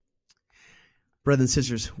Brothers and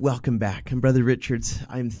sisters, welcome back. I'm Brother Richards.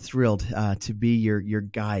 I'm thrilled to be your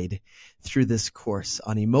guide through this course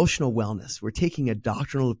on emotional wellness. We're taking a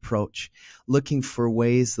doctrinal approach, looking for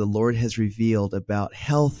ways the Lord has revealed about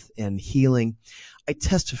health and healing. I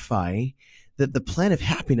testify that the plan of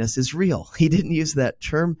happiness is real. He didn't use that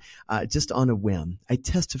term just on a whim. I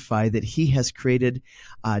testify that He has created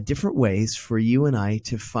different ways for you and I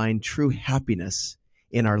to find true happiness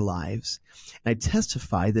in our lives. And I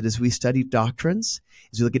testify that as we study doctrines,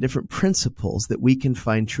 as we look at different principles, that we can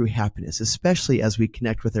find true happiness, especially as we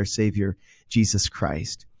connect with our Savior, Jesus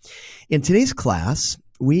Christ. In today's class,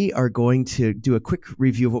 we are going to do a quick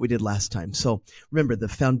review of what we did last time. So remember, the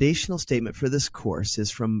foundational statement for this course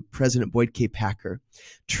is from President Boyd K. Packer.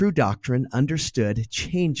 True doctrine, understood,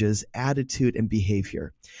 changes attitude and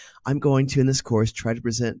behavior. I'm going to, in this course, try to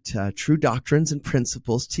present true doctrines and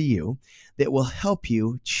principles to you that will help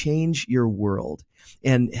you change your world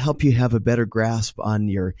and help you have a better grasp on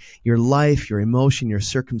your life, your emotion, your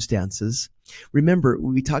circumstances. Remember,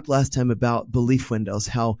 we talked last time about belief windows,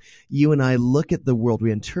 how you and I look at the world.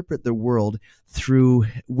 We interpret the world through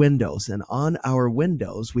windows, and on our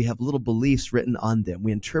windows, we have little beliefs written on them.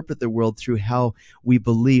 We interpret the world through how we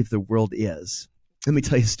believe the world is. Let me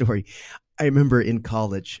tell you a story. I remember in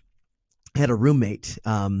college, I had a roommate,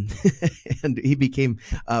 and he became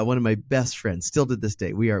one of my best friends, still to this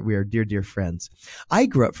day. We are dear, dear friends. I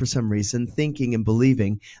grew up for some reason thinking and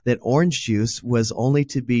believing that orange juice was only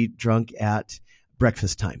to be drunk at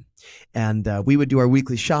breakfast time. And we would do our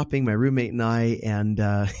weekly shopping, my roommate and I, and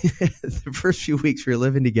the first few weeks we were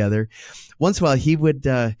living together, once in a while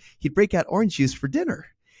he'd break out orange juice for dinner.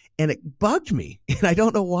 And it bugged me, and I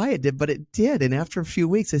don't know why it did, but it did. And after a few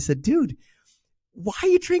weeks, I said, dude, why are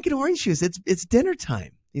you drinking orange juice? It's dinner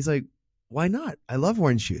time. He's like, why not? I love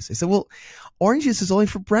orange juice. I said, well, orange juice is only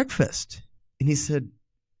for breakfast. And he said,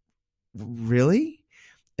 really?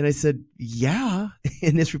 And I said, yeah.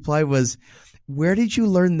 And his reply was, where did you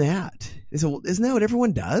learn that? I said, well, isn't that what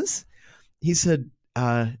everyone does? He said,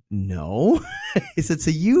 no. He said,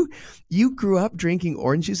 so you grew up drinking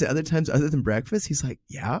orange juice at other times other than breakfast? He's like,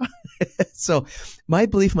 yeah. So my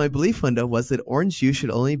belief window was that orange juice should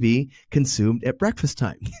only be consumed at breakfast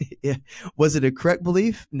time. Yeah. Was it a correct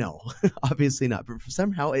belief? No, obviously not. But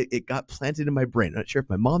somehow it got planted in my brain. I'm not sure if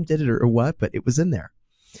my mom did it or what, but it was in there.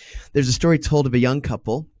 There's a story told of a young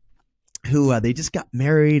couple who they just got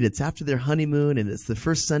married. It's after their honeymoon, and it's the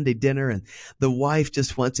first Sunday dinner, and the wife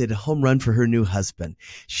just wanted a home run for her new husband.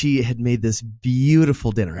 She had made this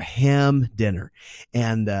beautiful dinner, a ham dinner,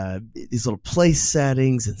 and these little place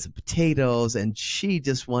settings and some potatoes, and she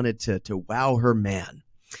just wanted to wow her man.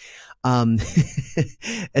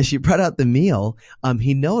 As she brought out the meal,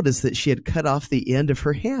 he noticed that she had cut off the end of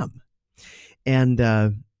her ham,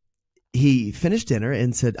 and he finished dinner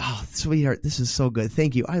and said, oh, sweetheart, this is so good.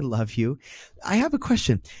 Thank you. I love you. I have a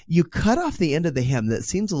question. You cut off the end of the ham. That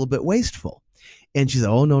seems a little bit wasteful. And she said,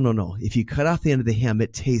 oh, no. If you cut off the end of the ham,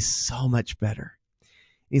 it tastes so much better.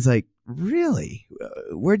 He's like, really?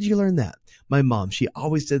 Where did you learn that? My mom, she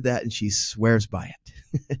always did that, and she swears by it.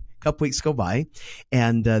 A couple weeks go by,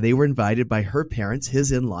 and they were invited by her parents,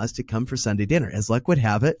 his in-laws, to come for Sunday dinner. As luck would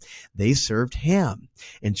have it, they served ham.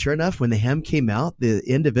 And sure enough, when the ham came out, the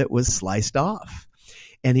end of it was sliced off.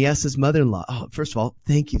 And he asked his mother-in-law, oh, first of all,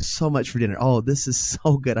 thank you so much for dinner. Oh, this is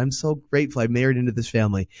so good. I'm so grateful I married into this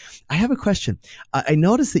family. I have a question. I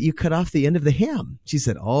noticed that you cut off the end of the ham. She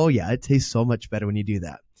said, oh, yeah, it tastes so much better when you do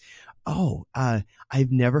that. Oh,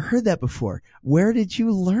 I've never heard that before. Where did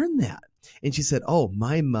you learn that? And she said, oh,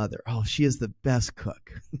 my mother. Oh, she is the best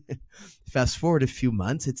cook. Fast forward a few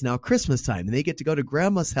months, it's now Christmas time, and they get to go to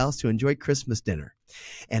Grandma's house to enjoy Christmas dinner.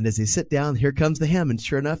 And as they sit down, here comes the ham, and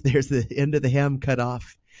sure enough, there's the end of the ham cut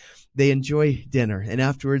off. They enjoy dinner, and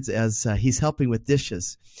afterwards, as he's helping with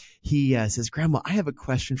dishes, he says, Grandma, I have a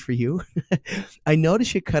question for you. I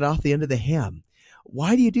noticed you cut off the end of the ham.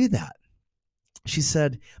 Why do you do that? She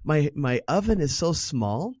said, my oven is so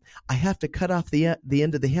small, I have to cut off the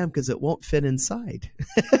end of the ham because it won't fit inside.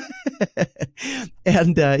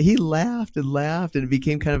 And he laughed, and it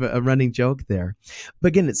became kind of a running joke there. But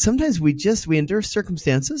again, sometimes we endure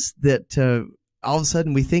circumstances that all of a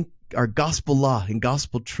sudden we think are gospel law and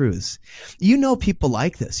gospel truths. You know people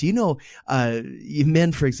like this. You know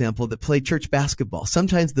men, for example, that play church basketball.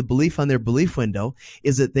 Sometimes the belief on their belief window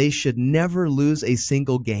is that they should never lose a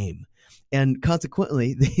single game. And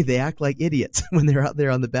consequently, they act like idiots when they're out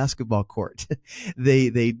there on the basketball court.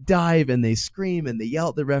 They dive and they scream and they yell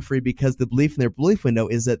at the referee because the belief in their belief window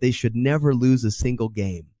is that they should never lose a single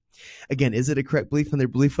game. Again, is it a correct belief in their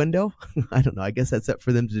belief window? I don't know. I guess that's up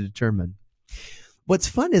for them to determine. What's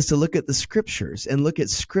fun is to look at the scriptures and look at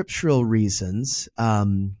scriptural reasons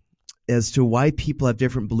as to why people have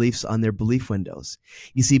different beliefs on their belief windows.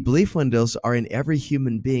 You see, belief windows are in every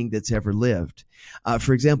human being that's ever lived.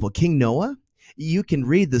 For example, King Noah, you can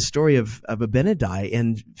read the story of Abinadi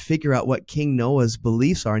and figure out what King Noah's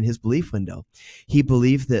beliefs are in his belief window. He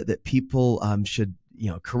believed that people should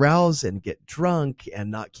carouse and get drunk and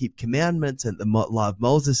not keep commandments, and the law of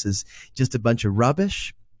Moses is just a bunch of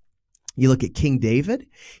rubbish. You look at King David,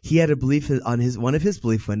 he had a belief on one of his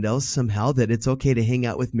belief windows somehow that it's okay to hang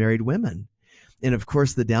out with married women. And of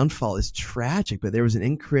course, the downfall is tragic, but there was an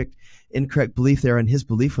incorrect belief there on his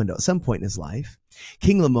belief window at some point in his life.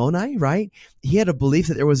 King Lamoni, right? He had a belief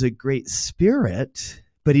that there was a great spirit,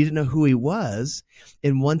 but he didn't know who he was.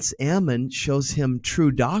 And once Ammon shows him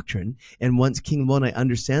true doctrine, and once King Lamoni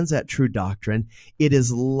understands that true doctrine, it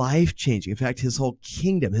is life-changing. In fact, his whole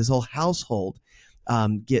kingdom, his whole household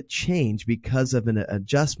get changed because of an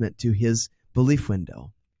adjustment to his belief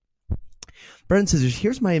window. Brothers and sisters,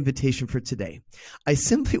 here's my invitation for today. I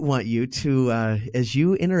simply want you to, as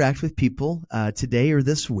you interact with people today or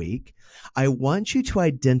this week, I want you to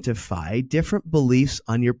identify different beliefs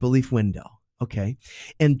on your belief window, okay?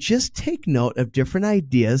 And just take note of different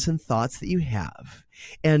ideas and thoughts that you have.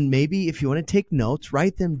 And maybe if you want to take notes,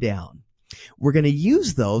 write them down. We're going to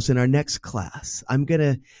use those in our next class. I'm going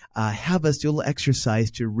to have us do a little exercise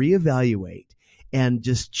to reevaluate and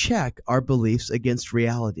just check our beliefs against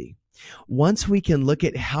reality. Once we can look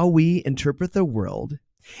at how we interpret the world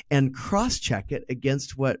and cross-check it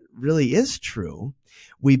against what really is true,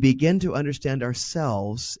 we begin to understand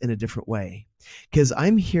ourselves in a different way. Because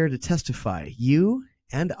I'm here to testify, you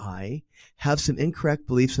and I have some incorrect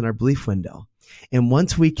beliefs in our belief window. And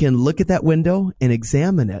once we can look at that window and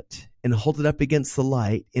examine it and hold it up against the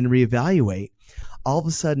light and reevaluate, all of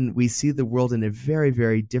a sudden we see the world in a very,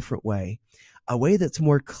 very different way, a way that's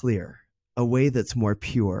more clear, a way that's more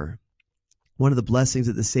pure. One of the blessings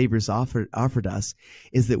that the Savior's offered us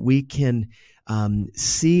is that we can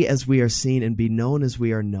see as we are seen and be known as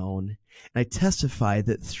we are known. And I testify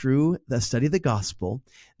that through the study of the gospel,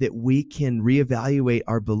 that we can reevaluate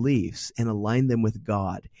our beliefs and align them with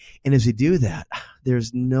God. And as we do that,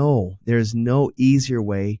 there's no easier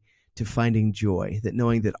way to finding joy than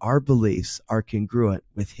knowing that our beliefs are congruent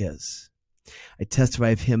with His. I testify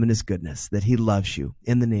of Him and His goodness, that He loves you.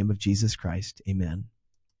 In the name of Jesus Christ, amen.